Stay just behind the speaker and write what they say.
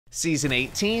Season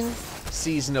 18,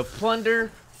 Season of Plunder,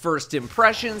 first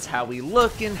impressions, how we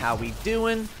looking, how we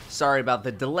doing. Sorry about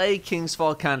the delay, King's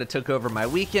Fall kind of took over my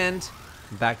weekend.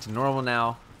 I'm back to normal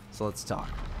now, so let's talk.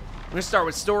 I'm gonna start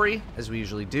with story, as we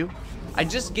usually do. I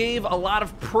just gave a lot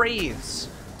of praise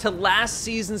to last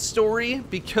season's story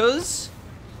because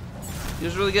it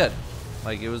was really good.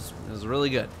 Like, it was really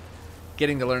good.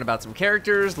 Getting to learn about some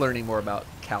characters, learning more about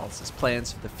Calus's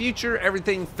plans for the future,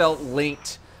 everything felt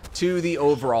linked to the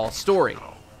overall story.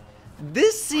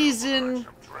 This season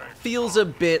feels a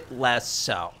bit less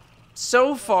so.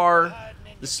 So far,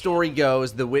 the story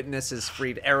goes, the Witness has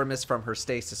freed Aramis from her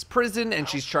stasis prison, and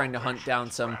she's trying to hunt down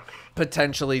some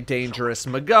potentially dangerous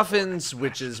MacGuffins,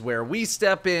 which is where we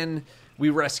step in. We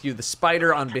rescue the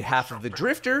Spider on behalf of the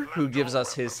Drifter, who gives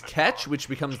us his catch, which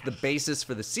becomes the basis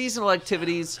for the seasonal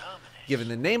activities. Given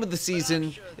the name of the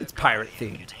season, it's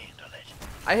pirate-themed.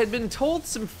 I had been told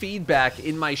some feedback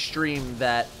in my stream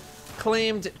that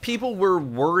claimed people were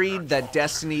worried that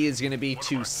Destiny is going to be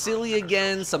too silly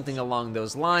again, something along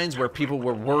those lines, where people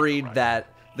were worried that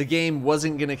the game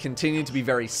wasn't going to continue to be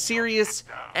very serious,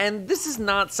 and this is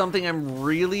not something I'm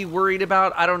really worried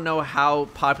about. I don't know how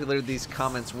popular these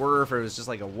comments were, if it was just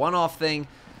like a one-off thing.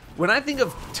 When I think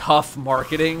of tough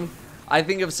marketing, I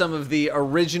think of some of the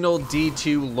original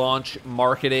D2 launch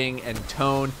marketing and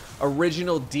tone,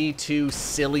 original D2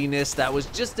 silliness that was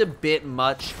just a bit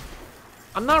much.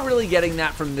 I'm not really getting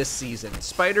that from this season.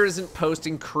 Spider isn't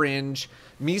posting cringe.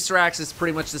 Misrax is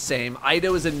pretty much the same.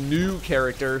 Ido is a new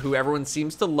character who everyone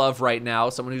seems to love right now,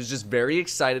 someone who's just very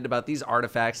excited about these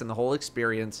artifacts and the whole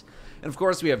experience. And of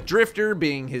course we have Drifter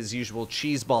being his usual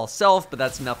cheeseball self, but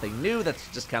that's nothing new. That's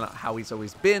just kind of how he's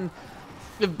always been.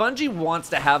 If Bungie wants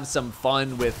to have some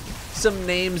fun with some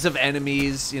names of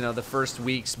enemies, you know, the first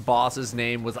week's boss's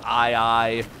name was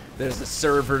II. There's a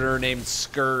servitor named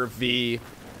Scurvy.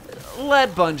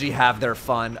 Let Bungie have their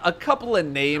fun. A couple of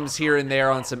names here and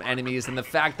there on some enemies, and the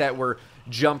fact that we're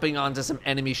jumping onto some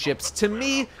enemy ships, to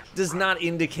me, does not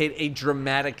indicate a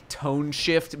dramatic tone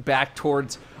shift back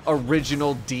towards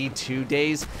original D2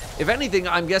 days. If anything,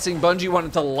 I'm guessing Bungie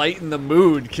wanted to lighten the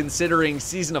mood, considering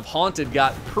Season of Haunted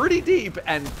got pretty deep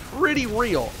and pretty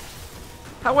real.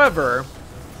 However,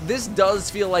 this does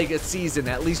feel like a season,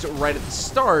 at least right at the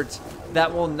start,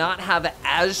 that will not have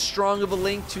as strong of a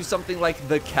link to something like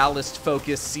the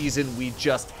Calus-focused season we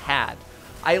just had.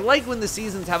 I like when the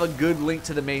seasons have a good link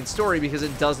to the main story because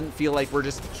it doesn't feel like we're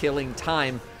just killing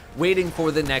time waiting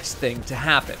for the next thing to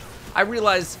happen. I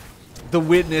realize the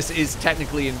Witness is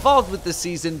technically involved with this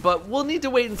season, but we'll need to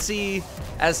wait and see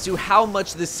as to how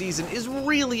much this season is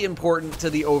really important to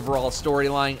the overall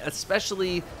storyline,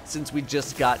 especially since we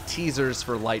just got teasers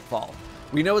for Lightfall.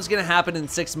 We know it's going to happen in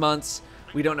 6 months.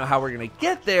 We don't know how we're going to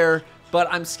get there, but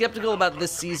I'm skeptical about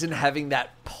this season having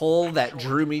that pull that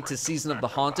drew me to Season of the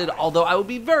Haunted, although I would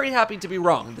be very happy to be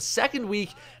wrong. The second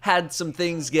week had some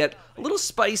things get a little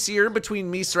spicier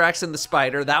between Misrax and the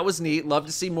Spider. That was neat. Love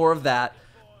to see more of that.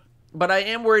 But I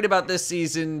am worried about this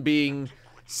season being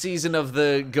season of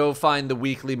the go find the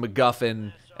weekly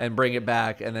MacGuffin and bring it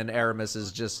back, and then Aramis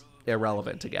is just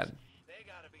irrelevant again.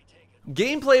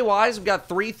 Gameplay-wise, we've got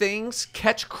 3 things: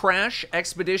 Catch Crash,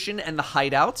 Expedition, and the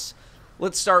Hideouts.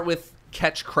 Let's start with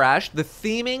Catch Crash. The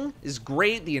theming is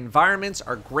great, the environments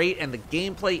are great, and the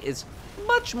gameplay is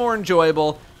much more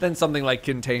enjoyable than something like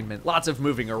Containment. Lots of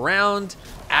moving around,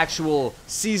 actual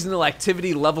seasonal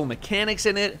activity level mechanics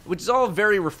in it, which is all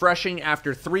very refreshing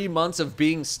after 3 months of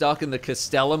being stuck in the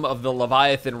Castellum of the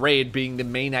Leviathan raid being the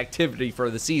main activity for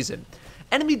the season.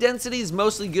 Enemy density is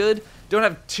mostly good. Don't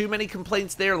have too many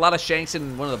complaints there. A lot of shanks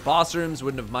in one of the boss rooms.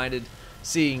 Wouldn't have minded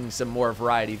seeing some more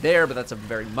variety there, but that's a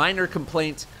very minor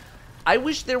complaint. I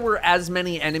wish there were as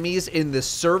many enemies in the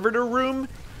servitor room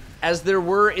as there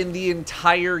were in the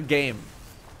entire game.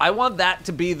 I want that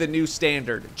to be the new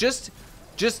standard. Just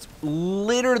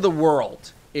litter the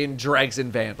world in Dregs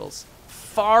and Vandals.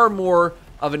 Far more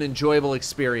of an enjoyable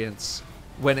experience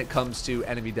when it comes to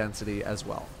enemy density as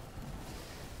well.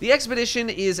 The Expedition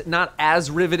is not as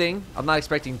riveting. I'm not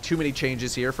expecting too many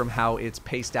changes here from how it's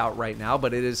paced out right now,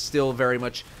 but it is still very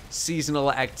much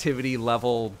seasonal activity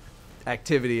level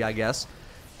activity, I guess.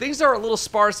 Things are a little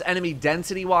sparse enemy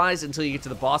density-wise until you get to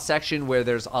the boss section where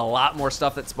there's a lot more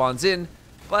stuff that spawns in,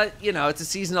 but, you know, it's a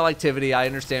seasonal activity. I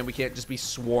understand we can't just be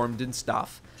swarmed and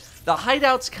stuff. The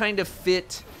hideouts kind of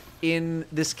fit in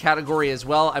this category as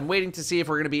well. I'm waiting to see if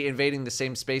we're going to be invading the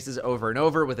same spaces over and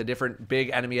over with a different big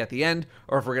enemy at the end,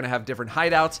 or if we're going to have different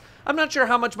hideouts. I'm not sure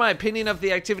how much my opinion of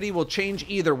the activity will change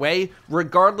either way,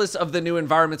 regardless of the new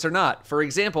environments or not. For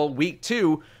example, week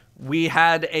 2, we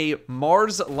had a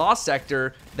Mars Lost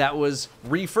Sector that was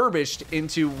refurbished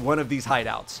into one of these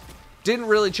hideouts. Didn't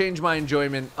really change my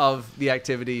enjoyment of the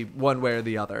activity one way or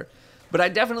the other. But I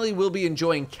definitely will be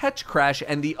enjoying Catch Crash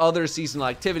and the other seasonal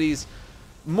activities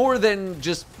more than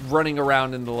just running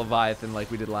around in the Leviathan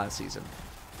like we did last season.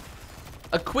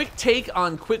 A quick take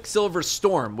on Quicksilver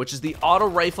Storm, which is the auto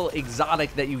rifle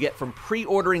exotic that you get from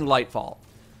pre-ordering Lightfall.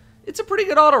 It's a pretty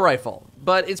good auto rifle,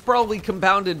 but it's probably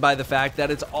compounded by the fact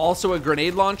that it's also a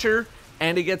grenade launcher,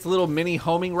 and it gets little mini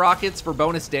homing rockets for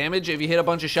bonus damage. If you hit a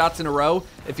bunch of shots in a row,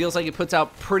 it feels like it puts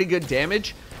out pretty good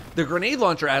damage. The grenade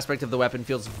launcher aspect of the weapon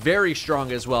feels very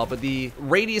strong as well, but the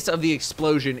radius of the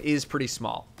explosion is pretty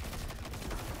small.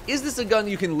 Is this a gun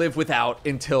you can live without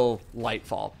until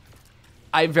Lightfall?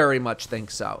 I very much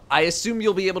think so. I assume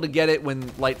you'll be able to get it when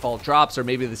Lightfall drops, or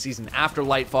maybe the season after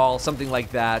Lightfall, something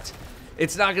like that.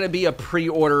 It's not going to be a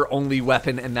pre-order only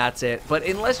weapon and that's it. But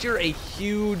unless you're a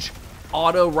huge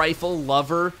auto rifle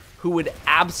lover who would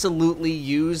absolutely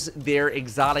use their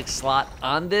exotic slot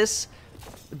on this,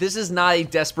 this is not a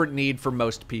desperate need for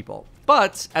most people.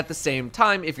 But at the same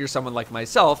time, if you're someone like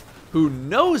myself who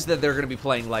knows that they're going to be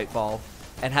playing Lightfall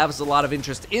and has a lot of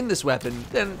interest in this weapon,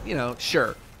 then, you know,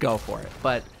 sure, go for it.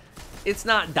 But it's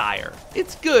not dire.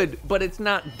 It's good, but it's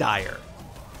not dire.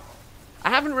 I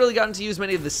haven't really gotten to use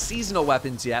many of the seasonal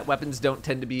weapons yet. Weapons don't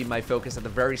tend to be my focus at the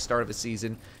very start of a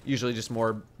season, usually just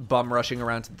more bum rushing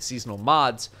around to the seasonal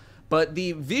mods. But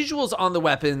the visuals on the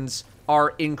weapons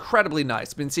are incredibly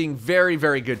nice. Been seeing very,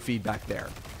 very good feedback there.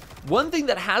 One thing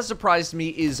that has surprised me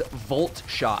is Volt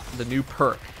Shot, the new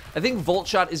perk. I think Volt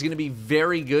Shot is going to be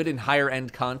very good in higher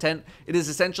end content. It is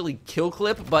essentially kill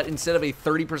clip, but instead of a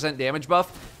 30% damage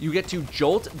buff, you get to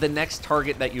jolt the next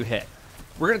target that you hit.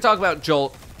 We're going to talk about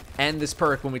Jolt and this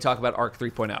perk when we talk about Arc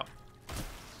 3.0.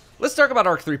 Let's talk about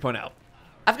Arc 3.0.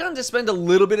 I've gotten to spend a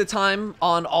little bit of time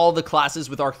on all the classes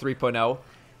with Arc 3.0,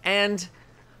 and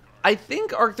I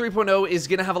think Arc 3.0 is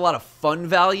going to have a lot of fun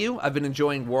value. I've been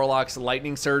enjoying Warlock's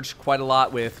Lightning Surge quite a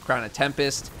lot with Crown of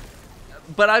Tempest,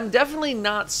 but I'm definitely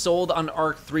not sold on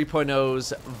Arc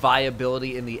 3.0's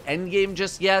viability in the endgame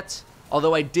just yet,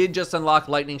 although I did just unlock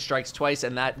Lightning Strikes twice,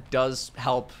 and that does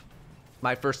help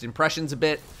my first impressions a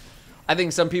bit. I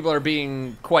think some people are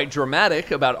being quite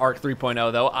dramatic about Arc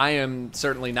 3.0, though. I am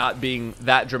certainly not being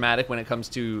that dramatic when it comes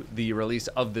to the release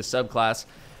of this subclass,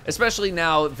 especially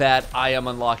now that I am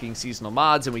unlocking seasonal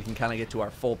mods and we can kind of get to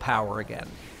our full power again.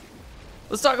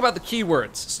 Let's talk about the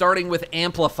keywords, starting with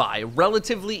Amplify.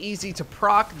 Relatively easy to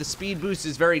proc. The speed boost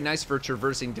is very nice for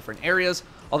traversing different areas,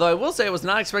 although I will say I was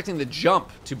not expecting the jump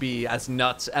to be as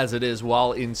nuts as it is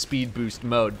while in speed boost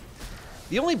mode.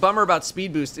 The only bummer about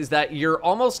speed boost is that you're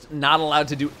almost not allowed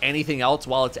to do anything else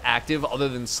while it's active other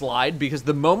than slide, because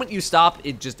the moment you stop,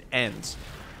 it just ends.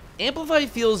 Amplify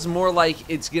feels more like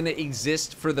it's going to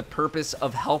exist for the purpose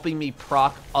of helping me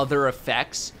proc other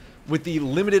effects with the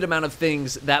limited amount of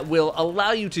things that will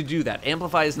allow you to do that.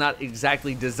 Amplify is not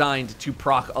exactly designed to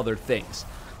proc other things.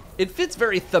 It fits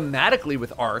very thematically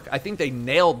with Arc. I think they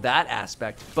nailed that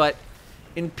aspect, but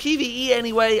in PvE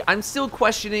anyway, I'm still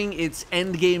questioning its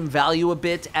endgame value a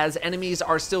bit, as enemies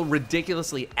are still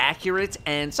ridiculously accurate,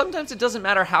 and sometimes it doesn't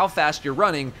matter how fast you're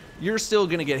running, you're still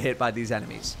going to get hit by these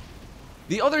enemies.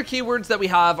 The other keywords that we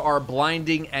have are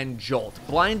Blinding and Jolt.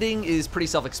 Blinding is pretty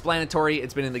self-explanatory.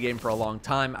 It's been in the game for a long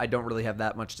time. I don't really have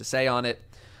that much to say on it.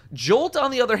 Jolt,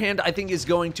 on the other hand, I think is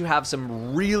going to have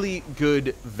some really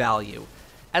good value.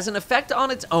 As an effect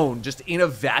on its own, just in a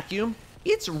vacuum,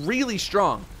 it's really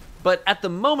strong. But at the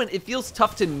moment, it feels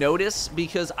tough to notice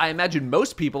because I imagine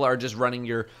most people are just running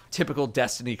your typical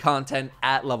Destiny content,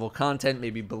 at-level content,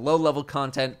 maybe below-level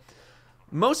content.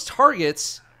 Most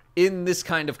targets in this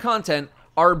kind of content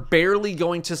are barely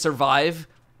going to survive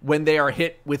when they are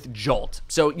hit with Jolt.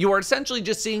 So you are essentially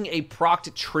just seeing a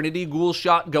procced Trinity Ghoul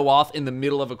shot go off in the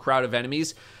middle of a crowd of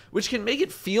enemies, which can make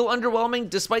it feel underwhelming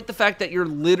despite the fact that you're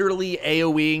literally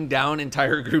AoEing down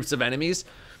entire groups of enemies.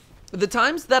 The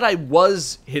times that I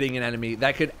was hitting an enemy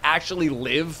that could actually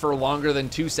live for longer than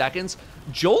 2 seconds,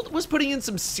 Jolt was putting in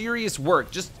some serious work,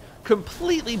 just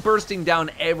completely bursting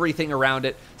down everything around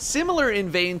it. Similar in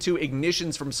vein to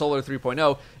Ignitions from Solar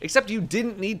 3.0, except you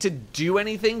didn't need to do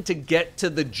anything to get to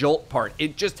the Jolt part.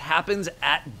 It just happens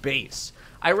at base.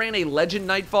 I ran a Legend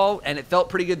Nightfall, and it felt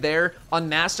pretty good there. On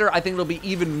Master, I think it'll be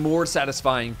even more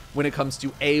satisfying when it comes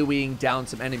to AoEing down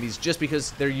some enemies, just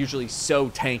because they're usually so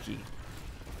tanky.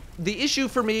 The issue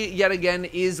for me, yet again,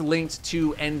 is linked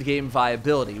to endgame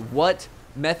viability. What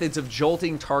methods of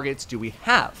jolting targets do we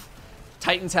have?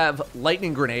 Titans have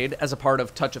Lightning Grenade as a part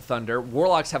of Touch of Thunder,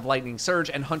 Warlocks have Lightning Surge,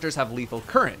 and Hunters have Lethal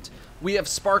Current. We have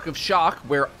Spark of Shock,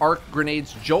 where Arc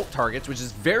Grenades jolt targets, which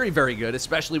is very, very good,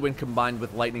 especially when combined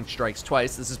with Lightning Strikes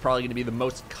twice. This is probably going to be the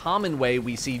most common way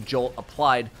we see Jolt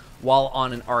applied while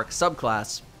on an Arc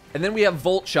subclass. And then we have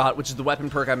Volt Shot, which is the weapon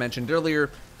perk I mentioned earlier,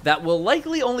 that will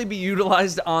likely only be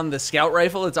utilized on the Scout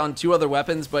Rifle. It's on 2 other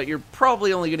weapons, but you're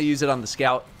probably only going to use it on the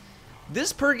Scout.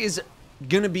 This perk is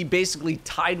going to be basically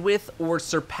tied with or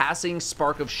surpassing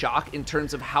Spark of Shock in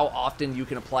terms of how often you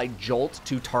can apply Jolt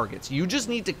to targets. You just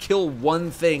need to kill one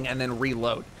thing and then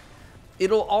reload.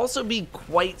 It'll also be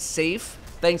quite safe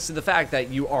thanks to the fact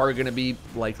that you are going to be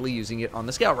likely using it on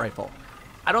the Scout Rifle.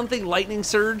 I don't think Lightning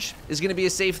Surge is going to be a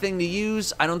safe thing to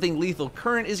use. I don't think Lethal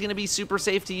Current is going to be super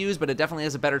safe to use, but it definitely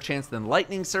has a better chance than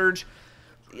Lightning Surge.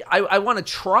 I want to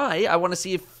try. I want to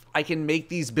see if I can make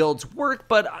these builds work,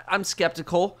 but I'm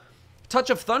skeptical. Touch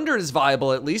of Thunder is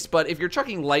viable at least, but if you're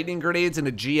chucking Lightning Grenades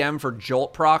into GM for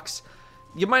Jolt procs,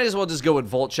 you might as well just go with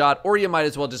Volt Shot, or you might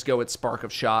as well just go with Spark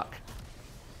of Shock.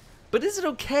 But is it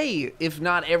okay if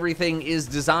not everything is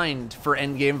designed for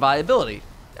endgame viability?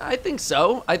 I think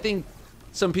so. I think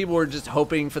some people were just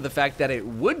hoping for the fact that it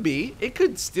would be. It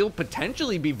could still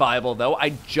potentially be viable, though. I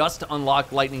just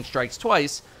unlocked Lightning Strikes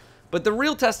twice, but the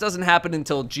real test doesn't happen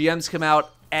until GMs come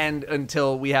out and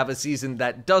until we have a season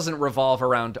that doesn't revolve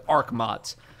around Arc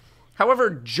mods. However,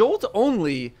 Jolt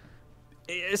only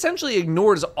essentially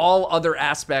ignores all other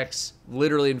aspects,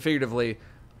 literally and figuratively,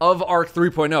 of Arc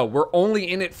 3.0. We're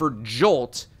only in it for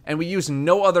Jolt, and we use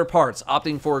no other parts,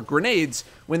 opting for grenades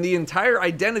when the entire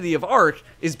identity of Arc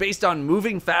is based on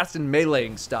moving fast and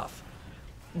meleeing stuff.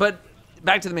 But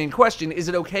back to the main question, is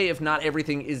it okay if not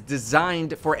everything is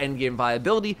designed for endgame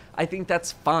viability? I think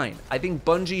that's fine. I think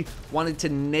Bungie wanted to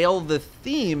nail the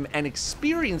theme and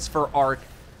experience for Arc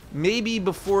maybe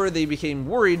before they became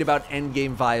worried about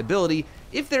endgame viability,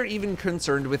 if they're even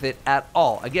concerned with it at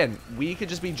all. Again, we could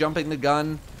just be jumping the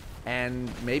gun,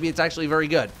 and maybe it's actually very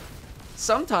good.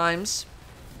 Sometimes,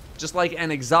 just like an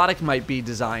exotic might be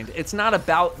designed, it's not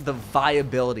about the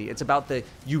viability. It's about the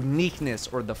uniqueness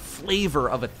or the flavor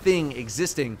of a thing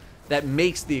existing that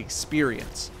makes the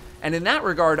experience. And in that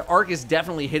regard, Arc is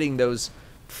definitely hitting those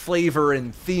flavor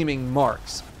and theming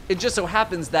marks. It just so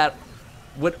happens that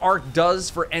what Arc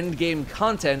does for endgame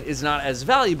content is not as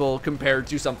valuable compared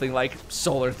to something like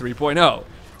Solar 3.0.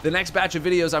 The next batch of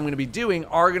videos I'm going to be doing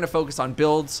are going to focus on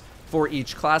builds for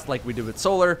each class like we did with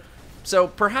Solar. So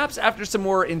perhaps after some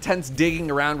more intense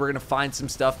digging around, we're going to find some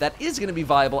stuff that is going to be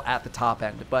viable at the top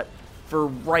end. But for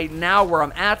right now, where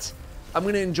I'm at, I'm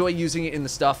going to enjoy using it in the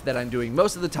stuff that I'm doing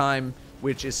most of the time,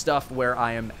 which is stuff where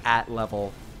I am at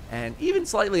level and even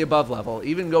slightly above level.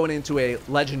 Even going into a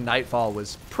Legend Nightfall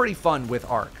was pretty fun with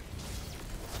Arc.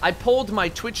 I polled my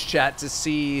Twitch chat to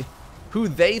see who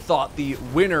they thought the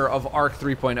winner of Arc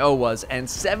 3.0 was, and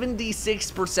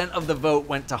 76% of the vote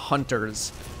went to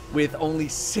Hunters, with only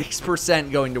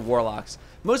 6% going to Warlocks.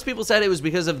 Most people said it was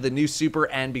because of the new super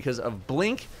and because of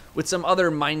Blink, with some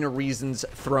other minor reasons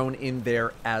thrown in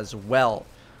there as well.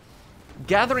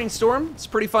 Gathering Storm, it's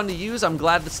pretty fun to use. I'm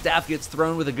glad the staff gets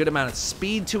thrown with a good amount of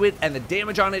speed to it, and the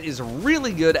damage on it is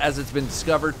really good as it's been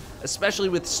discovered, especially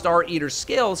with Star Eater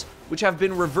scales, which have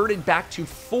been reverted back to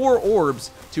 4 orbs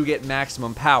to get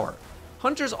maximum power.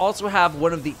 Hunters also have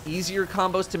one of the easier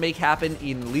combos to make happen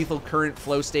in Lethal Current,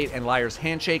 Flow State, and Liar's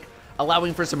Handshake,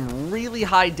 allowing for some really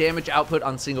high damage output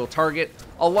on single target,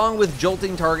 along with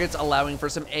jolting targets allowing for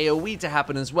some AoE to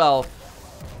happen as well.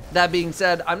 That being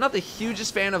said, I'm not the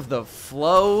hugest fan of the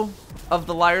flow of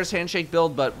the Liar's Handshake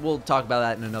build, but we'll talk about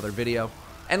that in another video.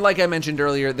 And like I mentioned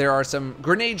earlier, there are some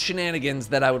grenade shenanigans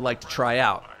that I would like to try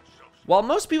out. While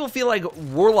most people feel like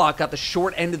Warlock got the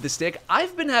short end of the stick,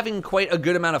 I've been having quite a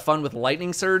good amount of fun with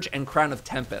Lightning Surge and Crown of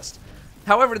Tempest.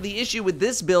 However, the issue with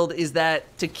this build is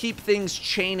that to keep things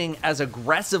chaining as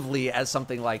aggressively as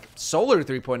something like Solar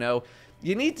 3.0,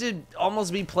 you need to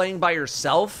almost be playing by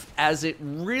yourself, as it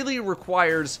really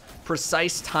requires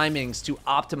precise timings to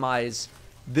optimize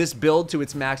this build to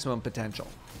its maximum potential.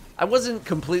 I wasn't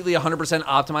completely 100%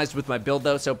 optimized with my build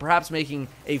though, so perhaps making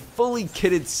a fully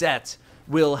kitted set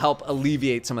will help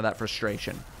alleviate some of that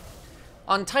frustration.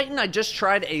 On Titan, I just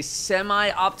tried a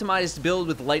semi-optimized build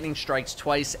with Lightning Strikes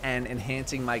twice and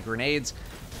enhancing my grenades,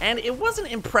 and it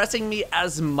wasn't impressing me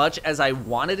as much as I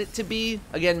wanted it to be.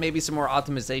 Again, maybe some more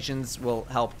optimizations will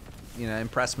help,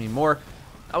 impress me more.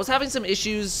 I was having some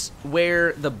issues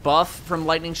where the buff from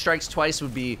Lightning Strikes twice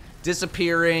would be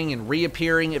disappearing and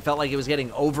reappearing. It felt like it was getting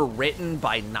overwritten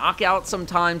by knockout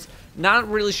sometimes. Not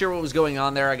really sure what was going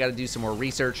on there. I got to do some more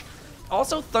research.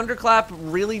 Also, Thunderclap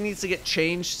really needs to get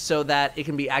changed so that it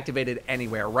can be activated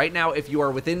anywhere. Right now, if you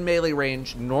are within melee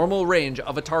range, normal range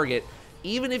of a target,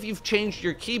 even if you've changed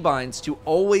your keybinds to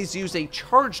always use a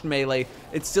charged melee,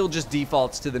 it still just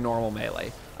defaults to the normal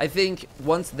melee. I think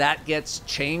once that gets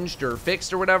changed or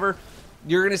fixed or whatever,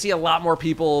 you're going to see a lot more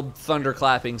people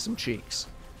thunderclapping some cheeks.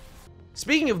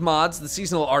 Speaking of mods, the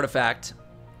seasonal artifact,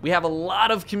 we have a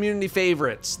lot of community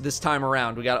favorites this time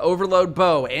around. We got Overload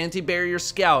Bow, Anti-Barrier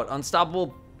Scout,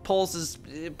 Unstoppable Pulse is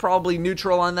probably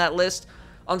neutral on that list.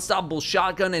 Unstoppable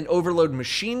Shotgun and Overload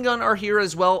Machine Gun are here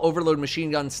as well. Overload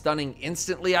Machine Gun stunning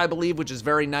instantly, I believe, which is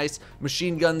very nice.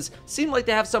 Machine Guns seem like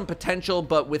they have some potential,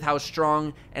 but with how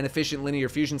strong and efficient Linear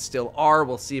Fusion still are,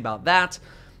 we'll see about that.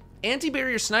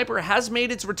 Anti-Barrier Sniper has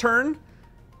made its return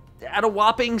at a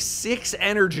whopping 6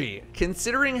 energy.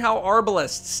 Considering how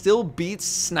Arbalest still beats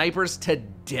snipers to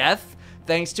death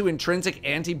thanks to intrinsic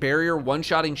anti-barrier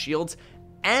one-shotting shields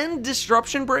and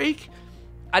disruption break,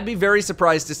 I'd be very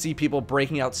surprised to see people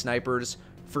breaking out snipers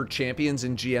for champions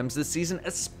and GMs this season,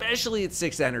 especially at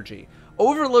 6 energy.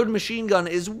 Overload Machine Gun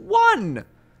is 1,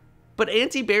 but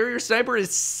anti-barrier sniper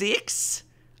is 6?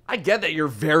 I get that you're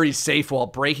very safe while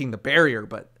breaking the barrier,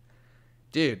 but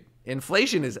dude,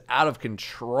 inflation is out of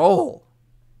control.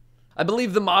 I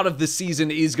believe the mod of the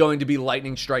season is going to be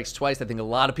Lightning Strikes Twice. I think a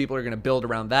lot of people are going to build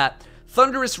around that.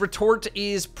 Thunderous Retort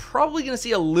is probably going to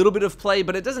see a little bit of play,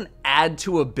 but it doesn't add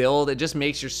to a build. It just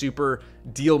makes your super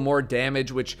deal more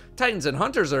damage, which Titans and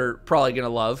Hunters are probably going to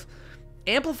love.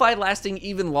 Amplified lasting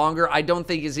even longer, I don't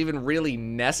think is even really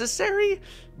necessary,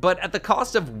 but at the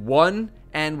cost of 1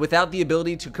 and without the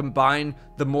ability to combine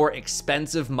the more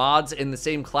expensive mods in the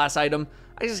same class item,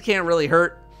 I just can't really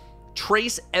hurt.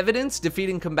 Trace Evidence,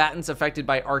 defeating combatants affected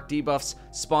by arc debuffs,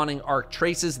 spawning arc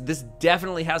traces. This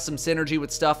definitely has some synergy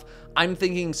with stuff. I'm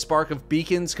thinking Spark of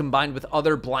Beacons combined with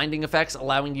other blinding effects,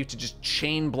 allowing you to just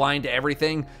chain blind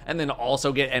everything and then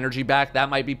also get energy back. That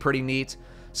might be pretty neat.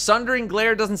 Sundering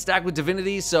Glare doesn't stack with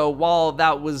Divinity, so while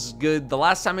that was good the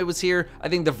last time it was here, I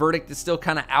think the verdict is still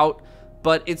kind of out,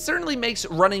 but it certainly makes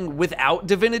running without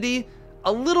Divinity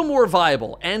a little more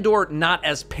viable and or not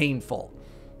as painful.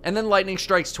 And then Lightning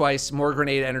Strikes Twice, more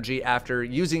grenade energy after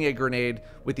using a grenade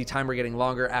with the timer getting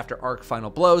longer after arc final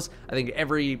blows. I think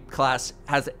every class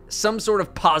has some sort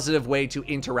of positive way to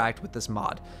interact with this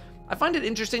mod. I find it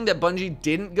interesting that Bungie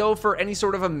didn't go for any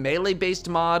sort of a melee-based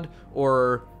mod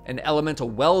or an elemental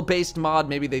well-based mod.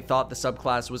 Maybe they thought the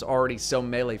subclass was already so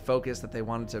melee-focused that they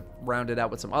wanted to round it out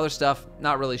with some other stuff.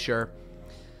 Not really sure.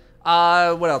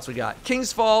 What else we got?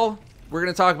 King's Fall. We're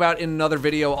going to talk about in another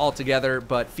video altogether,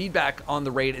 but feedback on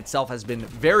the raid itself has been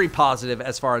very positive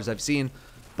as far as I've seen,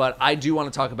 but I do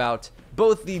want to talk about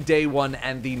both the day one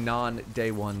and the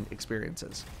non-day one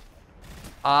experiences.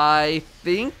 I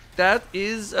think that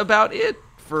is about it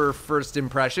for first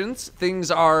impressions.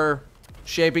 Things are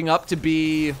shaping up to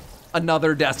be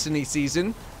another Destiny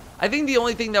season. I think the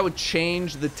only thing that would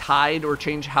change the tide or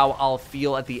change how I'll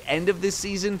feel at the end of this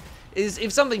season is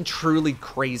if something truly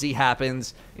crazy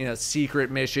happens, you know, secret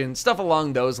mission, stuff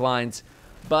along those lines.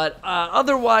 But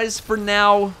otherwise, for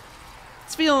now,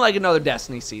 it's feeling like another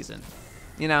Destiny season.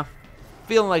 You know,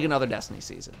 feeling like another Destiny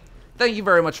season. Thank you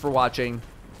very much for watching.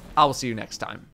 I will see you next time.